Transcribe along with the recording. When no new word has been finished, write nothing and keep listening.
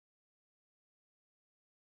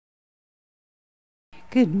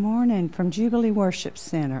Good morning from Jubilee Worship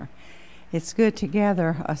Center. It's good to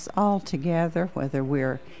gather us all together, whether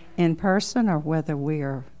we're in person or whether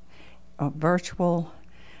we're virtual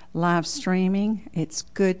live streaming. It's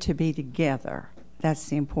good to be together. That's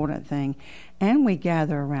the important thing. And we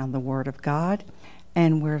gather around the Word of God,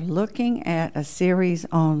 and we're looking at a series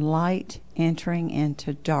on light entering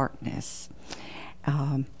into darkness.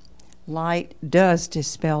 Light does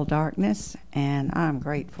dispel darkness, and I'm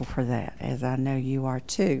grateful for that, as I know you are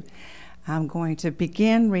too. I'm going to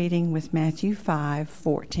begin reading with Matthew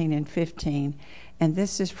 5:14 and 15, and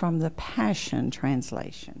this is from the Passion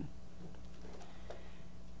Translation.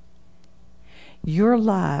 Your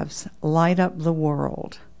lives light up the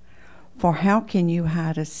world, for how can you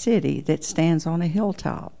hide a city that stands on a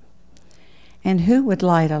hilltop? And who would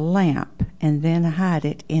light a lamp and then hide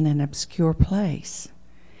it in an obscure place?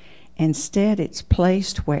 Instead, it's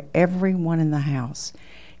placed where everyone in the house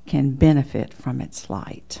can benefit from its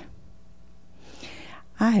light.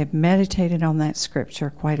 I have meditated on that scripture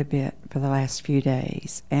quite a bit for the last few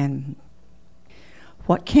days, and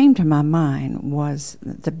what came to my mind was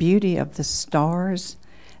the beauty of the stars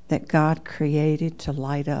that God created to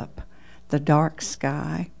light up the dark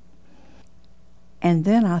sky. And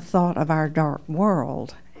then I thought of our dark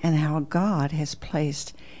world and how God has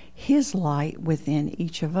placed His light within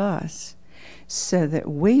each of us so that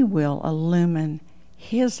we will illumine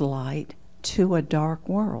His light to a dark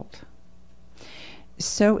world.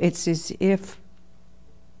 So it's as if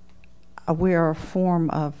we are a form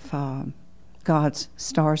of God's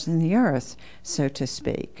stars in the earth, so to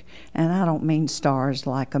speak. And I don't mean stars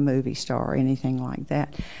like a movie star or anything like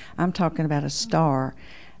that. I'm talking about a star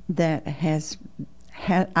that has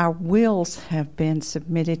our wills have been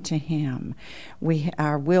submitted to Him.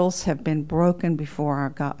 Our wills have been broken before our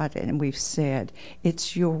God, and we've said,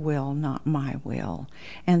 it's your will, not my will.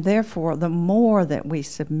 And therefore, the more that we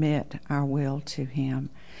submit our will to Him,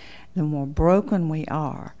 the more broken we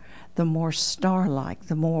are, the more star-like,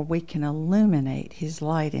 the more we can illuminate His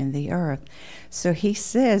light in the earth. So He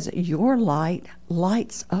says, your light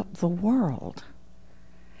lights up the world.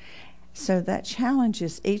 So that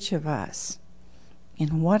challenges each of us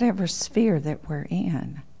in whatever sphere that we're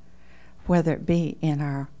in, whether it be in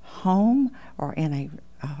our home or in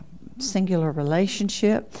a singular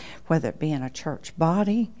relationship, whether it be in a church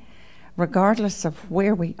body, regardless of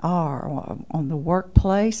where we are, on the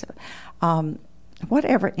workplace,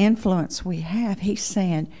 whatever influence we have, He's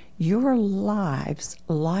saying, your lives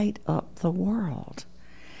light up the world.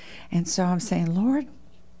 And so I'm saying, Lord,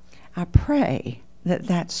 I pray that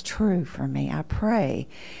that's true for me. I pray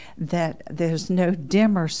that there's no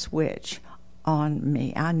dimmer switch on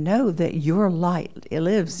me. I know that your light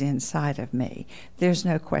lives inside of me. There's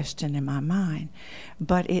no question in my mind.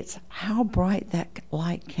 But it's how bright that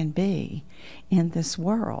light can be in this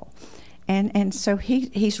world. And so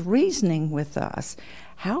he's reasoning with us.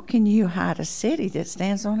 How can you hide a city that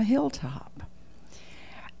stands on a hilltop?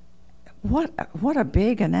 What a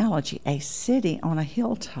big analogy, a city on a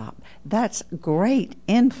hilltop. That's great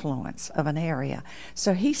influence of an area.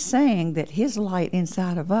 So he's saying that His light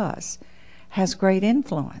inside of us has great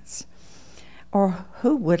influence. Or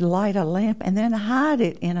who would light a lamp and then hide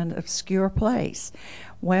it in an obscure place?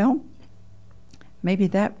 Well, maybe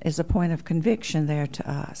that is a point of conviction there to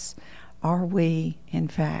us. Are we, in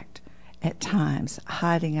fact, at times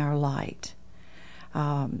hiding our light?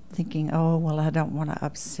 Thinking, oh, well, I don't want to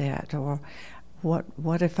upset, or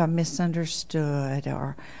what if I'm misunderstood,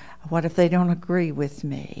 or what if they don't agree with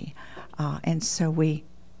me? And so we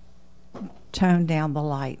tone down the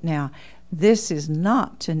light. Now, this is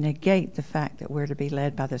not to negate the fact that we're to be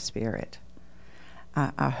led by the Spirit.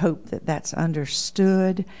 I hope that that's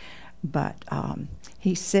understood, but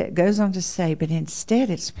he goes on to say, but instead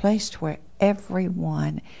it's placed where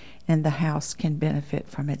everyone in the house can benefit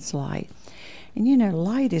from its light. And you know,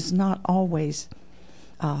 light is not always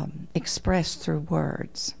expressed through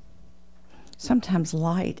words. Sometimes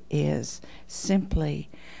light is simply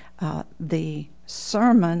the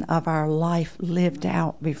sermon of our life lived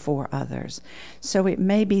out before others. So it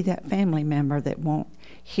may be that family member that won't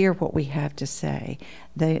hear what we have to say.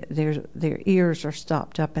 Their ears are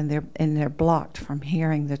stopped up and they're blocked from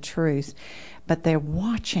hearing the truth, but they're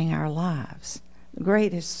watching our lives. The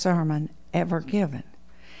greatest sermon ever given.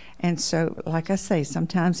 And so, like I say,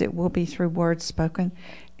 sometimes it will be through words spoken,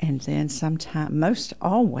 and then sometimes, most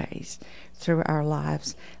always, through our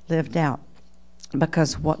lives lived out.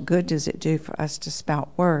 Because what good does it do for us to spout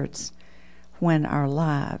words when our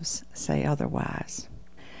lives say otherwise?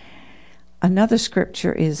 Another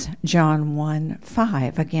scripture is John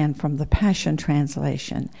 1:5, again from the Passion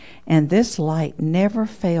Translation. And this light never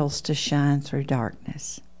fails to shine through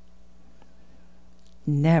darkness.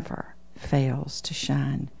 Never fails to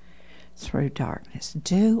shine through darkness.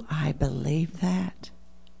 Do I believe that?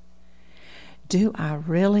 Do I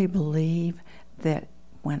really believe that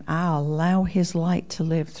when I allow His light to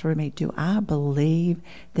live through me, do I believe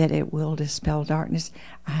that it will dispel darkness?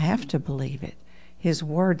 I have to believe it. His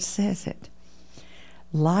word says it.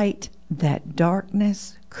 Light that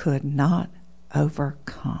darkness could not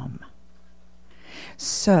overcome.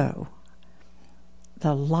 So,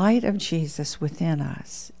 the light of Jesus within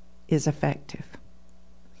us is effective.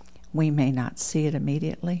 We may not see it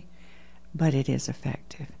immediately, but it is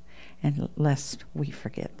effective. And lest we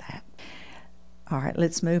forget that. All right,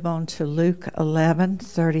 let's move on to Luke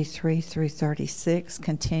 11:33 through 36,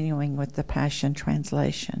 continuing with the Passion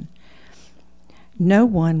Translation. No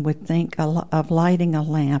one would think of lighting a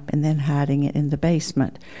lamp and then hiding it in the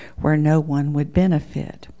basement where no one would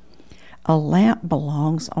benefit. A lamp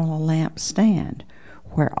belongs on a lampstand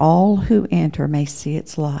where all who enter may see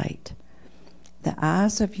its light. The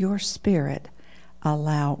eyes of your spirit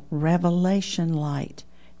allow revelation light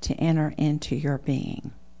to enter into your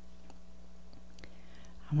being.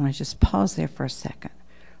 I want to just pause there for a second.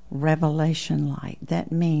 Revelation light.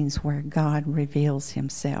 That means where God reveals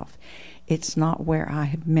Himself. It's not where I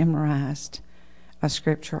have memorized a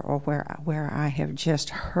scripture or where I have just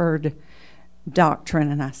heard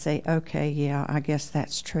doctrine and I say, okay, yeah, I guess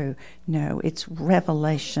that's true. No, it's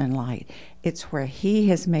revelation light. It's where He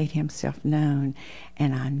has made Himself known,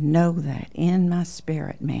 and I know that in my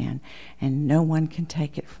spirit, man, and no one can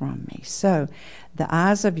take it from me. So the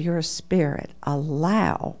eyes of your spirit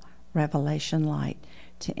allow revelation light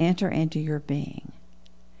to enter into your being.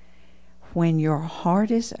 When your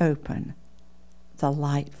heart is open, the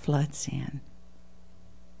light floods in.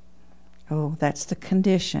 Oh, that's the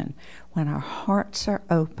condition. When our hearts are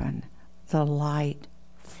open, the light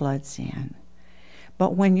floods in.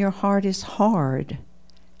 But when your heart is hard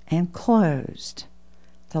and closed,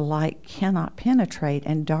 the light cannot penetrate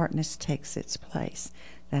and darkness takes its place.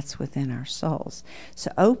 That's within our souls.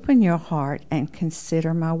 So open your heart and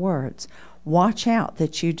consider my words. Watch out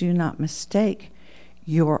that you do not mistake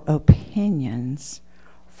your opinions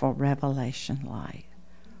for revelation light.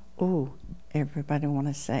 Ooh, everybody want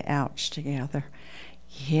to say ouch together.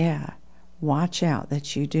 Yeah, watch out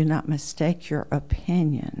that you do not mistake your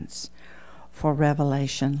opinions for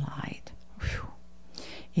revelation light. Whew.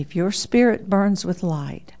 If your spirit burns with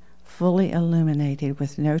light, fully illuminated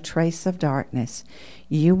with no trace of darkness,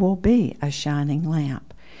 you will be a shining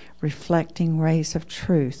lamp, reflecting rays of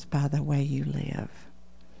truth by the way you live.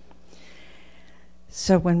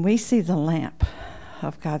 So when we see the lamp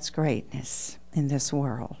of God's greatness in this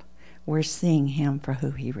world, we're seeing Him for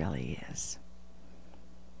who He really is.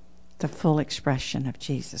 The full expression of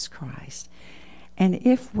Jesus Christ. And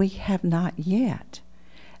if we have not yet,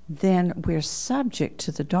 then we're subject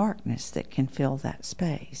to the darkness that can fill that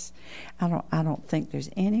space. I don't think there's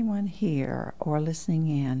anyone here or listening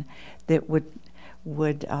in that would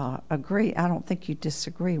agree. I don't think you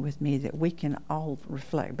disagree with me that we can all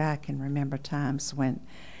reflect back and remember times when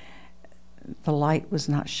the light was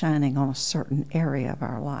not shining on a certain area of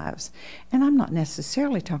our lives. And I'm not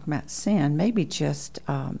necessarily talking about sin, maybe just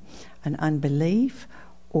an unbelief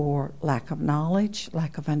or lack of knowledge,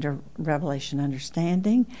 lack of revelation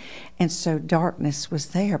understanding. And so darkness was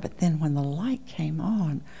there. But then when the light came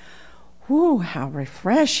on, whoo, how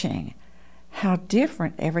refreshing, how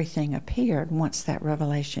different everything appeared once that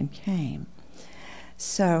revelation came.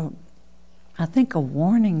 So I think a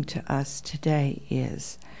warning to us today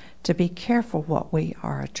is to be careful what we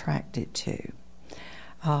are attracted to.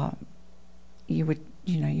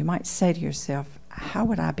 You might say to yourself, how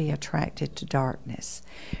would I be attracted to darkness?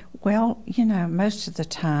 Well, most of the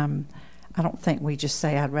time, I don't think we just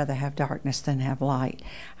say, I'd rather have darkness than have light.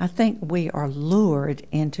 I think we are lured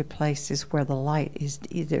into places where the light is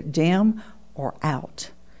either dim or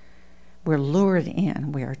out. We're lured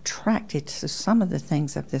in. We're attracted to some of the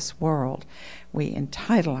things of this world. We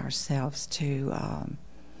entitle ourselves to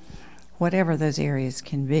whatever those areas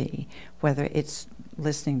can be, whether it's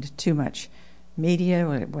listening to too much media,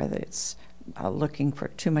 whether it's looking for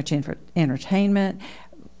too much entertainment,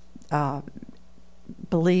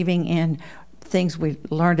 believing in things we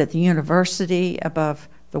learned at the university above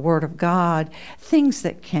the Word of God, things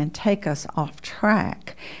that can take us off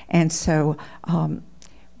track. And so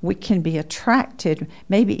we can be attracted,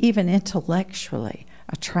 maybe even intellectually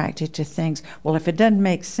attracted to things. Well, if it doesn't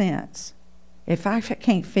make sense, if I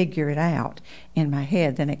can't figure it out in my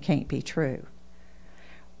head, then it can't be true.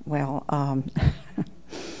 well,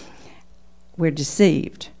 we're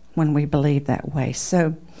deceived when we believe that way.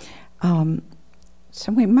 So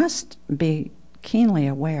we must be keenly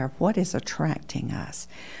aware of what is attracting us.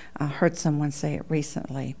 I heard someone say it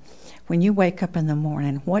recently. When you wake up in the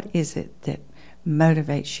morning, what is it that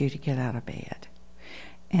motivates you to get out of bed?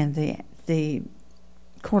 And the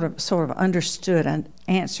sort of understood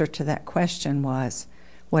answer to that question was,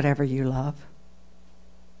 whatever you love.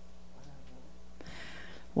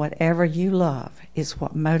 Whatever you love is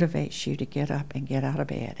what motivates you to get up and get out of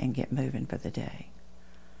bed and get moving for the day.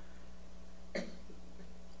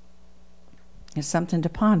 It's something to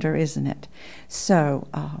ponder, isn't it? So,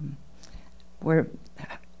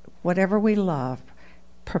 whatever we love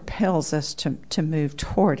propels us to move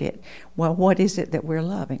toward it. Well, what is it that we're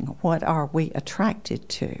loving? What are we attracted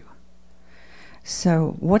to?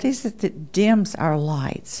 So, what is it that dims our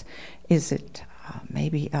lights? Is it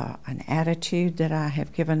maybe an attitude that I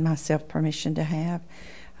have given myself permission to have?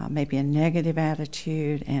 Maybe a negative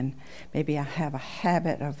attitude, and maybe I have a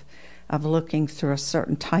habit of looking through a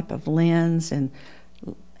certain type of lens, and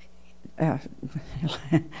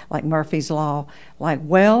like Murphy's Law, like,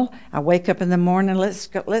 well, I wake up in the morning,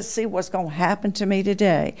 let's see what's going to happen to me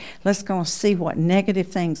today. Let's go see what negative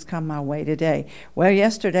things come my way today. Well,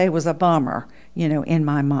 yesterday was a bummer, in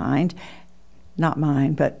my mind. Not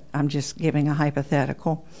mine, but I'm just giving a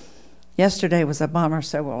hypothetical. Yesterday was a bummer,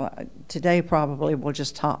 so today probably we'll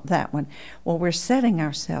just top that one. Well, we're setting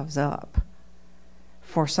ourselves up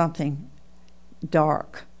for something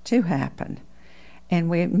dark to happen. And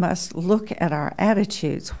we must look at our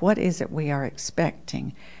attitudes. What is it we are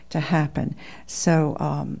expecting to happen? So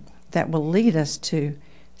that will lead us to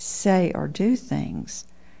say or do things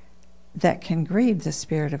that can grieve the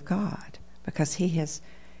Spirit of God, because He is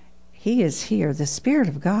here. The Spirit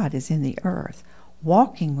of God is in the earth,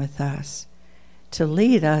 walking with us to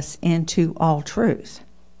lead us into all truth.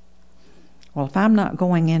 Well, if I'm not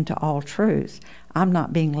going into all truth, I'm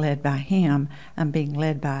not being led by Him. I'm being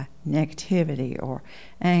led by negativity or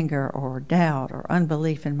anger or doubt or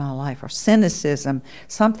unbelief in my life or cynicism,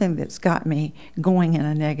 something that's got me going in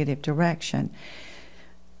a negative direction.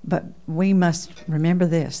 But we must remember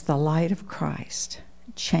this: the light of Christ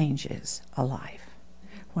changes a life.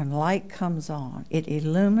 When light comes on, it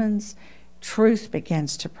illumines, truth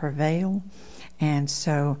begins to prevail. And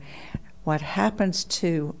so what happens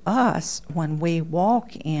to us when we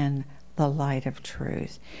walk in the light of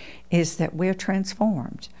truth is that we're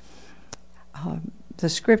transformed. The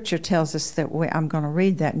scripture tells us that I'm going to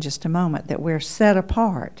read that in just a moment, that we're set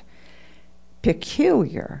apart,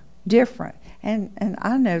 peculiar, different. And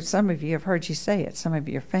I know some of you have heard you say it. Some of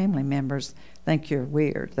your family members think you're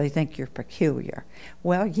weird. They think you're peculiar.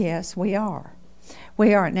 Well, yes, we are.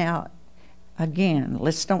 We are. Now, again,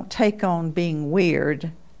 let's don't take on being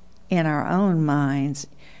weird in our own minds,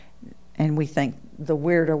 and we think the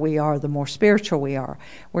weirder we are, the more spiritual we are.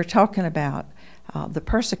 We're talking about the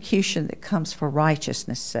persecution that comes for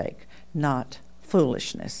righteousness' sake, not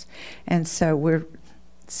foolishness. And so we're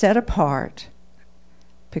set apart,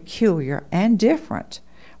 peculiar, and different.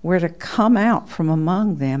 We're to come out from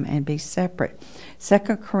among them and be separate. 2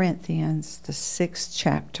 Corinthians, the 6th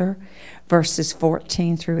chapter, verses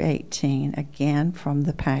 14 through 18, again from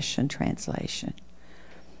the Passion Translation.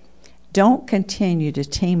 Don't continue to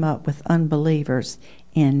team up with unbelievers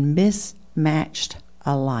in mismatched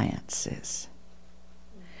alliances.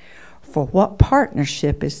 For what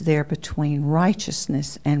partnership is there between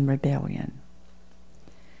righteousness and rebellion?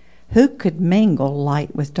 Who could mingle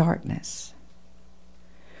light with darkness?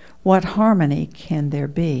 What harmony can there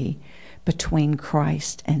be between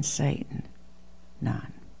Christ and Satan?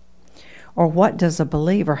 None. Or what does a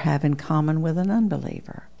believer have in common with an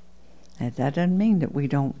unbeliever? And that doesn't mean that we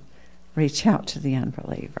don't reach out to the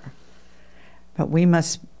unbeliever. But we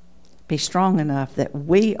must be strong enough that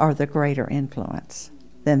we are the greater influence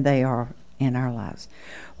than they are in our lives.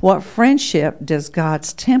 What friendship does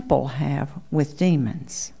God's temple have with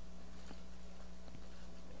demons?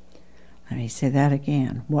 Let me say that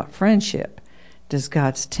again. What friendship does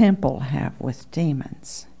God's temple have with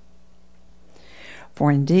demons?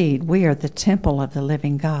 For indeed, we are the temple of the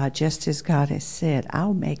living God, just as God has said, I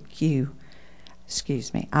will make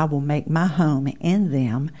my home in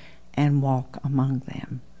them and walk among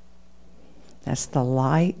them. That's the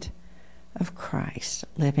light of Christ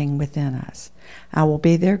living within us. I will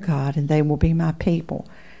be their God, and they will be my people.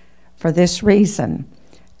 For this reason,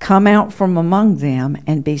 come out from among them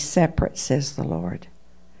and be separate, says the Lord.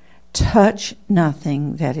 Touch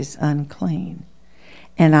nothing that is unclean,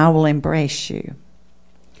 and I will embrace you.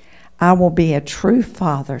 I will be a true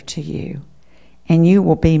father to you, and you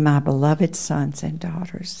will be my beloved sons and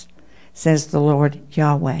daughters, says the Lord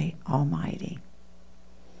Yahweh Almighty.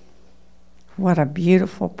 What a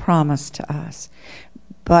beautiful promise to us,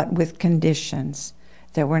 but with conditions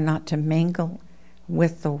that we're not to mingle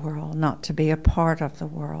with the world, not to be a part of the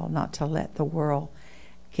world, not to let the world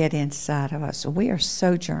get inside of us. We are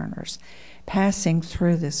sojourners passing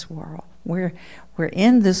through this world. We're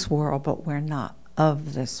in this world, but we're not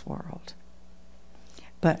of this world.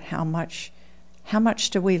 But how much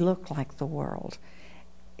do we look like the world?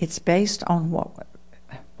 It's based on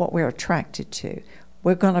what we're attracted to.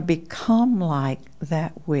 We're going to become like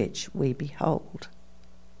that which we behold.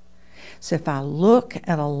 So if I look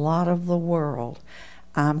at a lot of the world,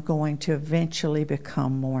 I'm going to eventually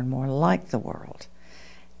become more and more like the world.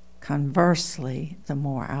 Conversely, the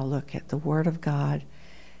more I look at the Word of God,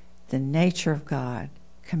 the nature of God,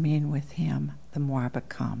 commune with Him, the more I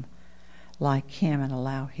become like Him and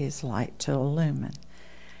allow His light to illumine.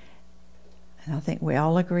 And I think we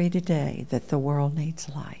all agree today that the world needs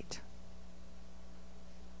light.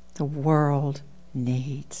 The world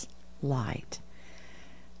needs light.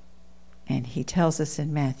 And He tells us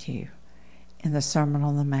in Matthew, in the Sermon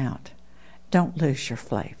on the Mount, don't lose your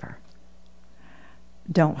flavor.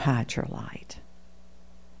 Don't hide your light.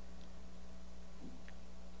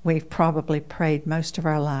 We've probably prayed most of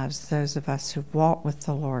our lives, those of us who've walked with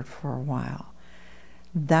the Lord for a while,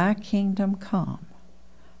 Thy kingdom come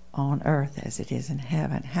on earth as it is in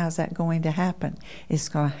heaven. How's that going to happen? It's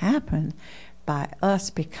going to happen by us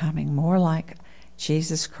becoming more like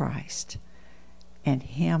Jesus Christ and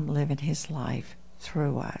Him living His life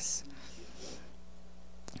through us.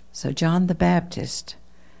 So John the Baptist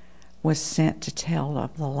was sent to tell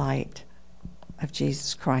of the light of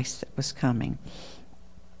Jesus Christ that was coming.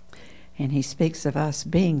 And he speaks of us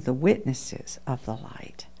being the witnesses of the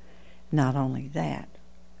light. Not only that,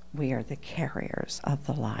 we are the carriers of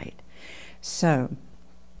the light. So,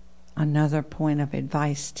 another point of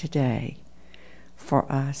advice today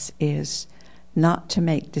for us is not to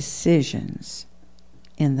make decisions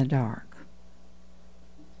in the dark.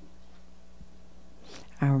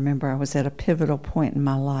 I remember I was at a pivotal point in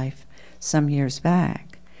my life some years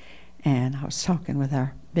back, and I was talking with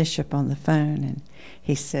our bishop on the phone, and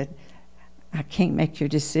he said, I can't make your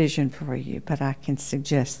decision for you, but I can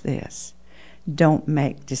suggest this. Don't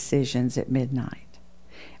make decisions at midnight.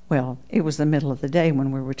 Well, it was the middle of the day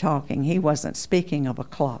when we were talking. He wasn't speaking of a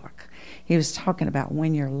clock. He was talking about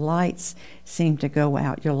when your lights seem to go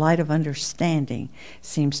out, your light of understanding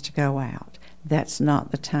seems to go out. That's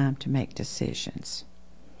not the time to make decisions.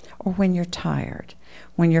 Or when you're tired,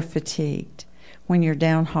 when you're fatigued, when you're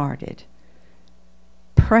downhearted.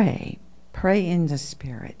 Pray in the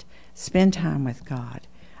Spirit. Spend time with God.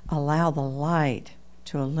 Allow the light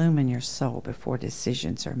to illumine your soul before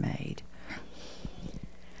decisions are made.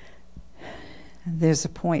 There's a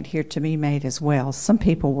point here to be made as well. Some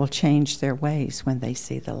people will change their ways when they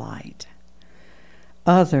see the light.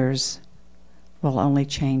 Others will only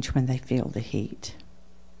change when they feel the heat.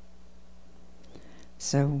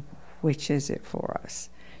 So, which is it for us?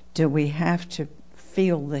 Do we have to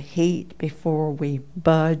feel the heat before we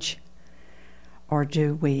budge? Or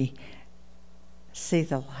do we see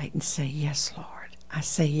the light and say, yes, Lord, I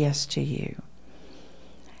say yes to you?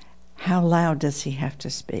 How loud does He have to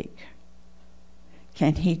speak?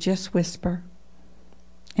 Can He just whisper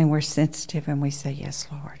and we're sensitive and we say, yes,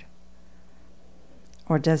 Lord?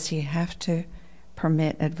 Or does He have to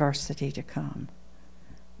permit adversity to come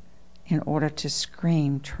in order to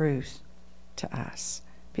scream truth to us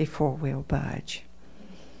before we'll budge?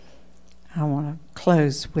 I want to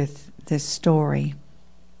close with this story.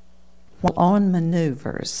 While on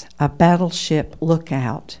maneuvers, a battleship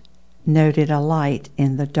lookout noted a light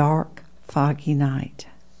in the dark, foggy night.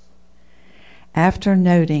 After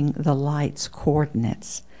noting the light's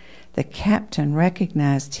coordinates, the captain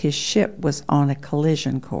recognized his ship was on a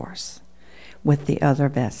collision course with the other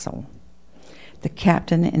vessel. The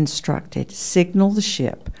captain instructed, signal the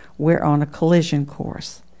ship, we're on a collision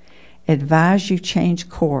course. Advise you change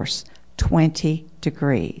course 20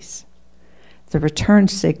 degrees. The return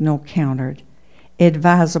signal countered,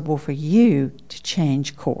 advisable for you to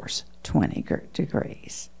change course 20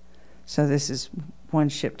 degrees. So this is one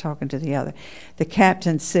ship talking to the other. The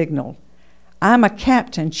captain signaled, I'm a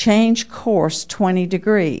captain, change course 20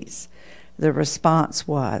 degrees. The response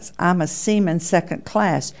was, I'm a seaman second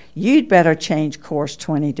class, you'd better change course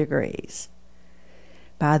 20 degrees.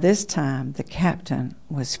 By this time, the captain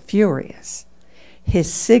was furious.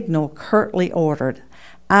 His signal curtly ordered,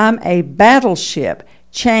 I'm a battleship,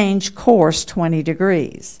 change course 20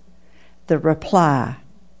 degrees. The reply,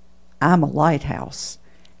 I'm a lighthouse,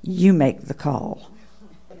 You make the call.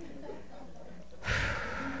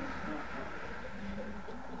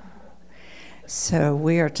 So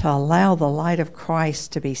we are to allow the light of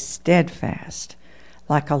Christ to be steadfast,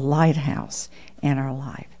 like a lighthouse in our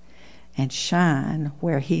life, and shine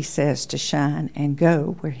where he says to shine and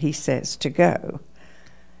go where he says to go.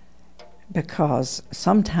 Because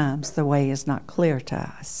sometimes the way is not clear to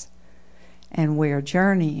us, and we are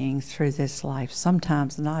journeying through this life,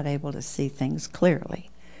 sometimes not able to see things clearly,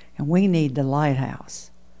 and we need the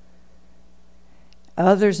lighthouse.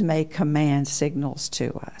 Others may command signals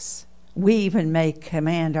to us. We even may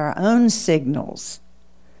command our own signals,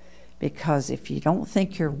 because if you don't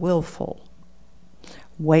think you're willful,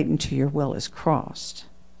 wait until your will is crossed.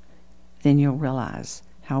 Then you'll realize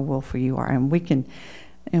how willful you are. And we can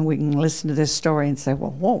listen to this story and say,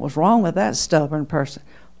 well, what was wrong with that stubborn person?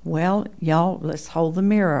 Well, y'all, let's hold the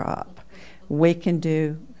mirror up. We can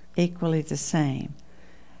do equally the same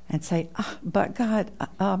and say, but God,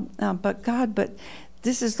 but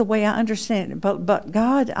this is the way I understand it. But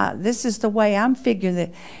God, this is the way I'm figuring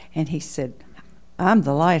it. And he said, I'm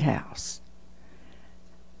the lighthouse.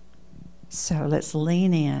 So let's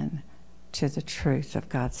lean in to the truth of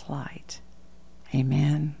God's light.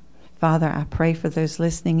 Amen. Father, I pray for those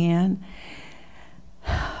listening in.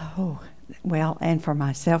 And for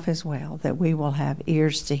myself as well, that we will have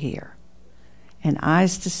ears to hear and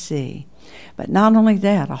eyes to see. But not only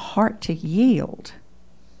that, a heart to yield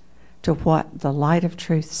to what the light of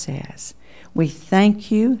truth says. We thank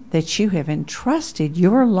you that you have entrusted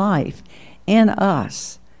your life in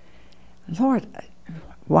us. Lord,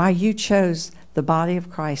 why you chose the body of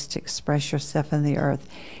Christ to express yourself in the earth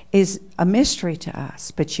is a mystery to us,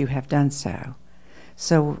 but you have done so.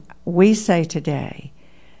 So we say today,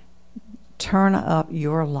 turn up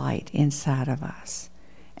your light inside of us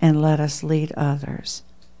and let us lead others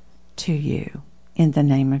to you in the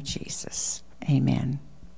name of Jesus. Amen.